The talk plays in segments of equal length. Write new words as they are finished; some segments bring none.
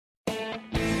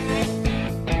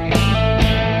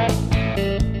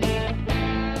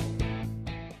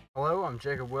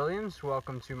Jacob Williams.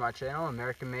 Welcome to my channel,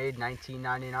 American Made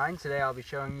 1999. Today I'll be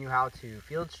showing you how to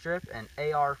field strip an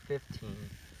AR-15.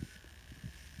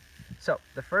 So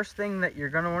the first thing that you're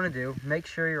going to want to do, make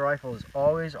sure your rifle is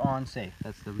always on safe.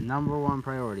 That's the number one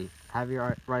priority. Have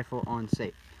your rifle on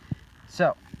safe.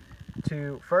 So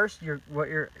what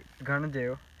you're going to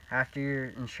do after you're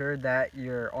ensured that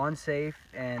you're on safe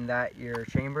and that your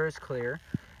chamber is clear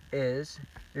is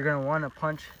you're going to want to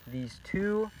punch these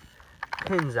two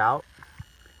pins out.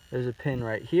 There's a pin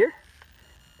right here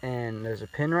and there's a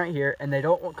pin right here, and they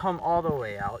don't come all the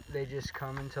way out, they just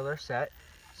come until they're set.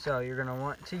 So you're going to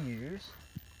want to you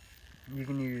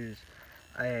can use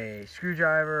a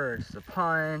screwdriver or just a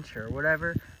punch or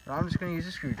whatever, but I'm just going to use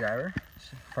a screwdriver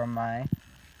from my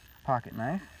pocket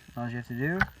knife. All you have to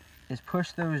do is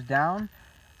push those down,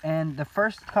 and the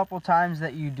first couple times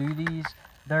that you do these,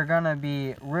 they're going to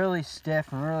be really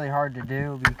stiff and really hard to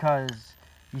do because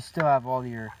you still have all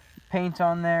your paint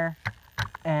on there,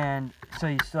 and so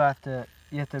you have to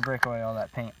break away all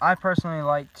that paint. I personally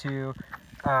like to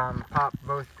pop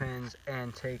both pins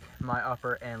and take my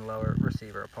upper and lower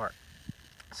receiver apart.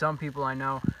 Some people I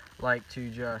know like to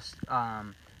just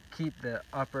keep the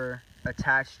upper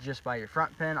attached just by your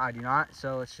front pin. I do not,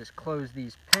 so let's just close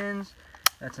these pins.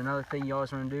 That's another thing you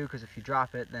always want to do, because if you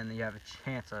drop it, then you have a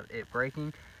chance of it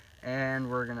breaking, and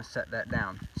we're going to set that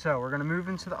down. So we're going to move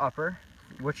into the upper.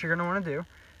 What you're going to want to do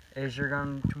is you're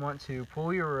going to want to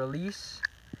pull your release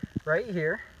right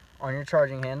here on your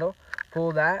charging handle.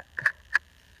 Pull that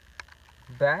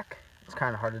back. It's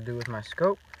kind of hard to do with my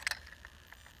scope.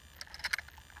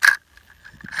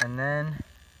 And then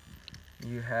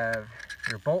you have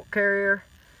your bolt carrier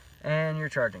and your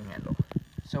charging handle.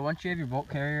 So once you have your bolt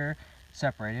carrier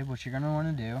separated, what you're going to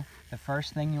want to do, the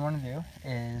first thing you want to do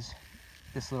is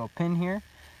this little pin here.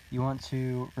 You want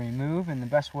to remove, and the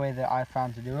best way that I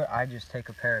found to do it, I just take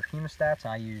a pair of hemostats.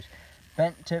 I use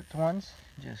bent tipped ones.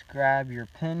 Just grab your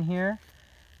pin here,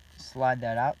 slide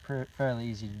that out, fairly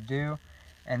easy to do,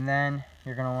 and then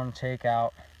you're going to want to take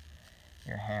out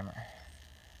your hammer,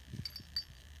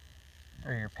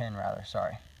 or your pin rather,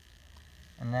 sorry.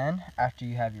 And then after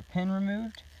you have your pin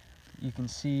removed, you can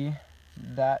see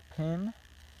that pin.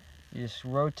 You just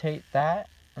rotate that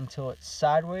until it's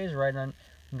sideways right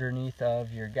underneath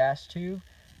of your gas tube,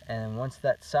 and once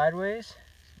that's sideways,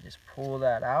 just pull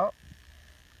that out,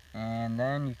 and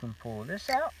then you can pull this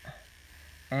out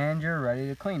and you're ready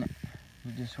to clean it.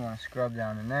 You just want to scrub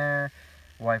down in there,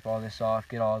 wipe all this off,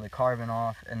 get all the carbon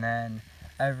off, and then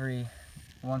every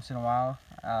once in a while,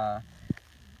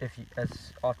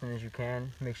 as often as you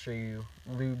can, make sure you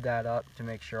lube that up to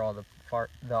make sure all the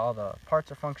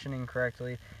parts are functioning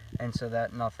correctly, and so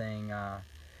that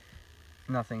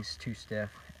nothing's too stiff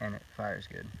and it fires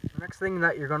good. The next thing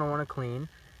that you're going to want to clean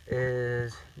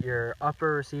is your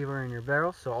upper receiver and your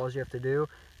barrel. So all you have to do,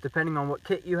 depending on what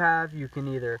kit you have, you can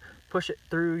either push it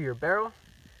through your barrel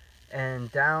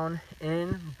and down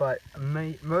in, but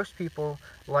most people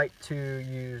like to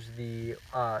use the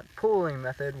pulling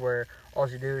method, where all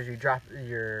you do is you drop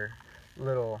your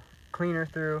little cleaner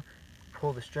through,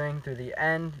 pull the string through the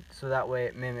end, so that way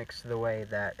it mimics the way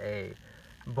that a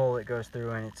bullet goes through,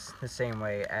 and it's the same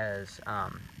way as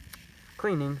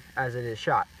cleaning as it is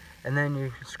shot. And then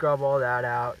you scrub all that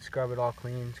out, scrub it all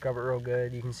clean, scrub it real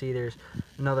good. You can see there's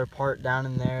another part down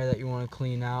in there that you want to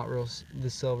clean out, the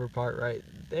silver part right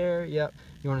there. Yep,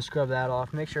 you want to scrub that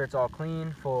off. Make sure it's all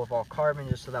clean, full of all carbon,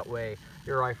 just so that way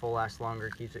your rifle lasts longer,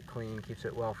 keeps it clean, keeps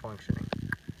it well functioning.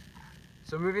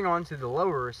 So moving on to the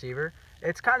lower receiver,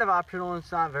 it's kind of optional.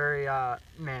 It's not very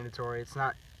mandatory. It's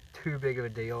not too big of a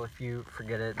deal. If you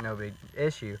forget it, no big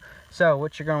issue. So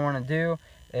what you're going to want to do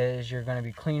is you're going to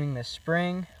be cleaning the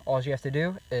spring. All you have to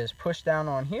do is push down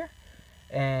on here,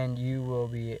 and you will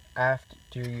be,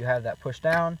 after you have that push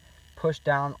down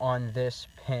on this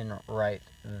pin right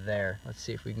there. Let's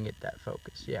see if we can get that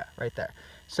focus. Yeah, right there.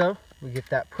 So we get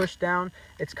that push down.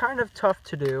 It's kind of tough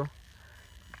to do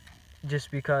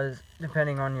just because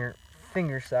depending on your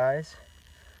finger size,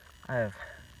 I have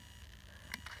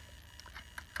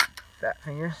fat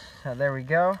fingers. So there we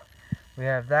go. We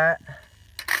have that,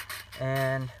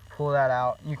 and pull that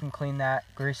out. You can clean that,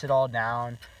 grease it all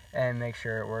down, and make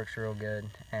sure it works real good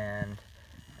and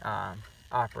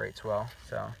operates well.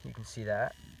 So you can see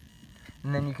that,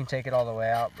 and then you can take it all the way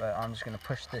out, but I'm just going to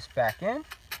push this back in,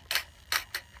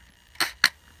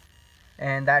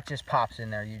 and that just pops in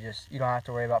there. You don't have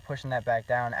to worry about pushing that back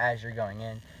down as you're going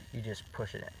in. You just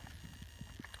push it in.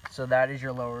 So that is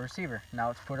your lower receiver. Now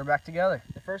let's put her back together.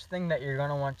 The first thing that you're going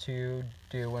to want to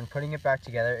do when putting it back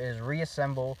together is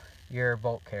reassemble your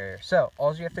bolt carrier. So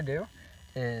all you have to do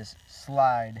is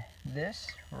slide this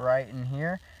right in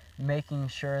here, making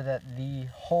sure that the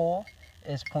hole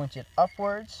is pointed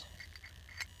upwards,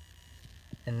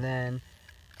 and then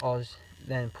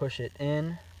push it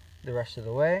in the rest of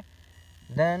the way.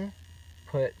 Then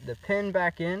put the pin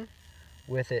back in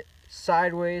with it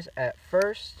sideways at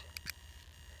first,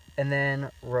 and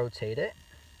then rotate it.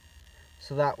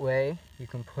 So that way you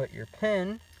can put your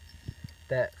pin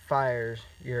that fires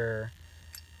your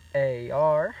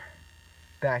AR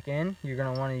back in. You're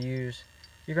going to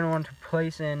want to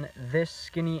place in this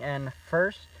skinny end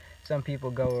first. Some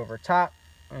people go over top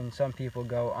and some people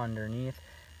go underneath.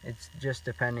 It's just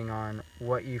depending on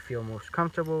what you feel most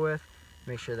comfortable with.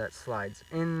 Make sure that slides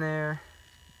in there.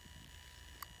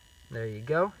 There you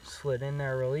go, slid in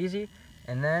there real easy.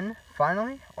 And then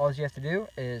finally, all you have to do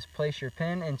is place your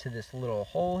pin into this little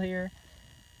hole here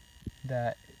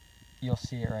that you'll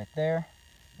see it right there.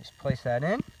 Just place that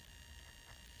in.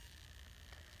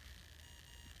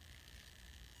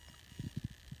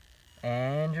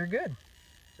 And you're good.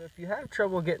 So if you have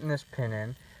trouble getting this pin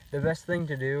in, the best thing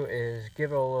to do is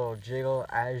give it a little jiggle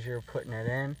as you're putting it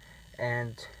in,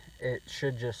 and it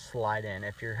should just slide in.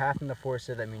 If you're having to force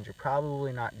it, that means you're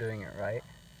probably not doing it right.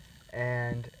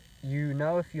 And you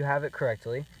know if you have it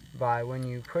correctly by when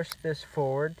you push this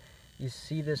forward, you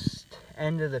see this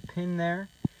end of the pin there,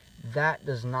 that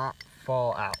does not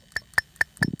fall out.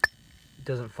 It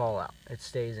doesn't fall out, it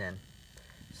stays in.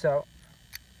 So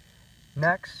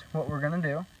next, what we're gonna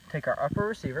do, take our upper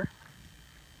receiver,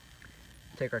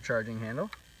 take our charging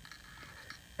handle,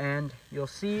 and you'll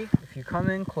see if you come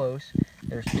in close,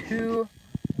 there's two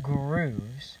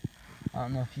grooves. I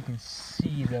don't know if you can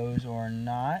see those or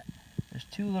not. There's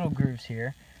two little grooves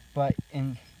here, but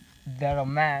that'll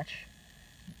match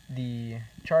the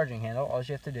charging handle. All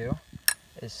you have to do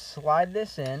is slide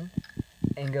this in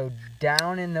and go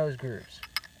down in those grooves,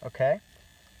 okay?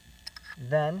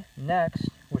 Then next,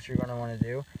 what you're going to want to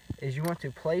do is you want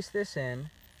to place this in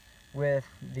with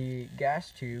the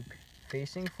gas tube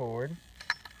facing forward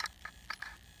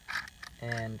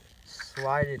and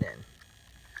slide it in.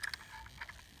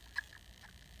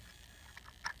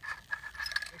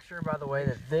 Make sure, by the way,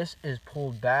 that this is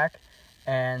pulled back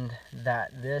and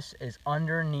that this is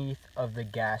underneath of the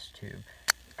gas tube,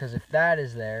 because if that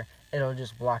is there, it'll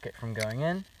just block it from going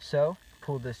in. So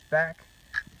pull this back,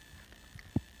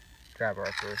 grab our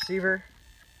upper receiver,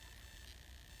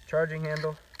 charging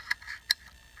handle,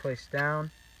 place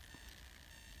down,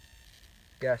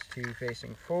 gas tube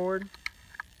facing forward,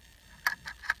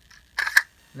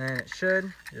 and then it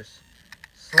should just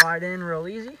slide in real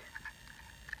easy,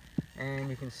 and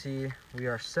you can see we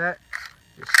are set.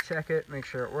 Just check it, make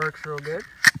sure it works real good.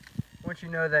 Once you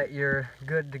know that you're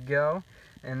good to go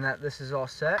and that this is all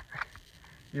set,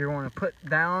 you're going to put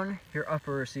down your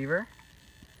upper receiver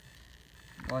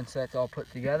once that's all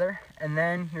put together, and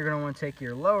then you're going to want to take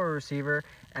your lower receiver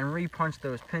and re-punch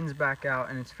those pins back out,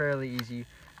 and it's fairly easy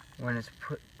when it's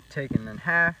taken in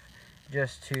half,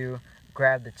 just to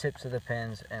grab the tips of the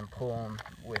pins and pull them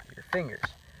with your fingers.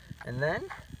 And then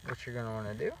what you're going to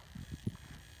want to do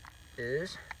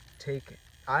is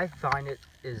I find it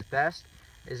is best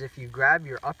is if you grab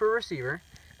your upper receiver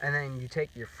and then you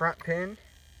take your front pin,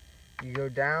 you go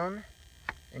down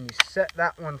and you set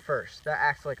that one first. That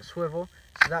acts like a swivel,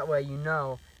 so that way you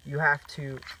know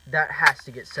that has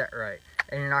to get set right,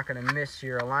 and you're not going to miss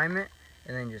your alignment.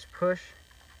 And then just push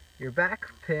your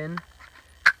back pin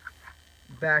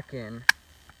back in,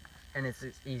 and it's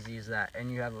as easy as that, and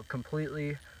you have a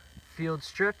completely field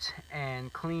stripped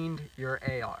and cleaned your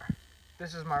AR.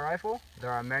 This is my rifle.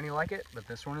 There are many like it, but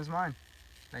this one is mine.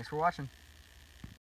 Thanks for watching.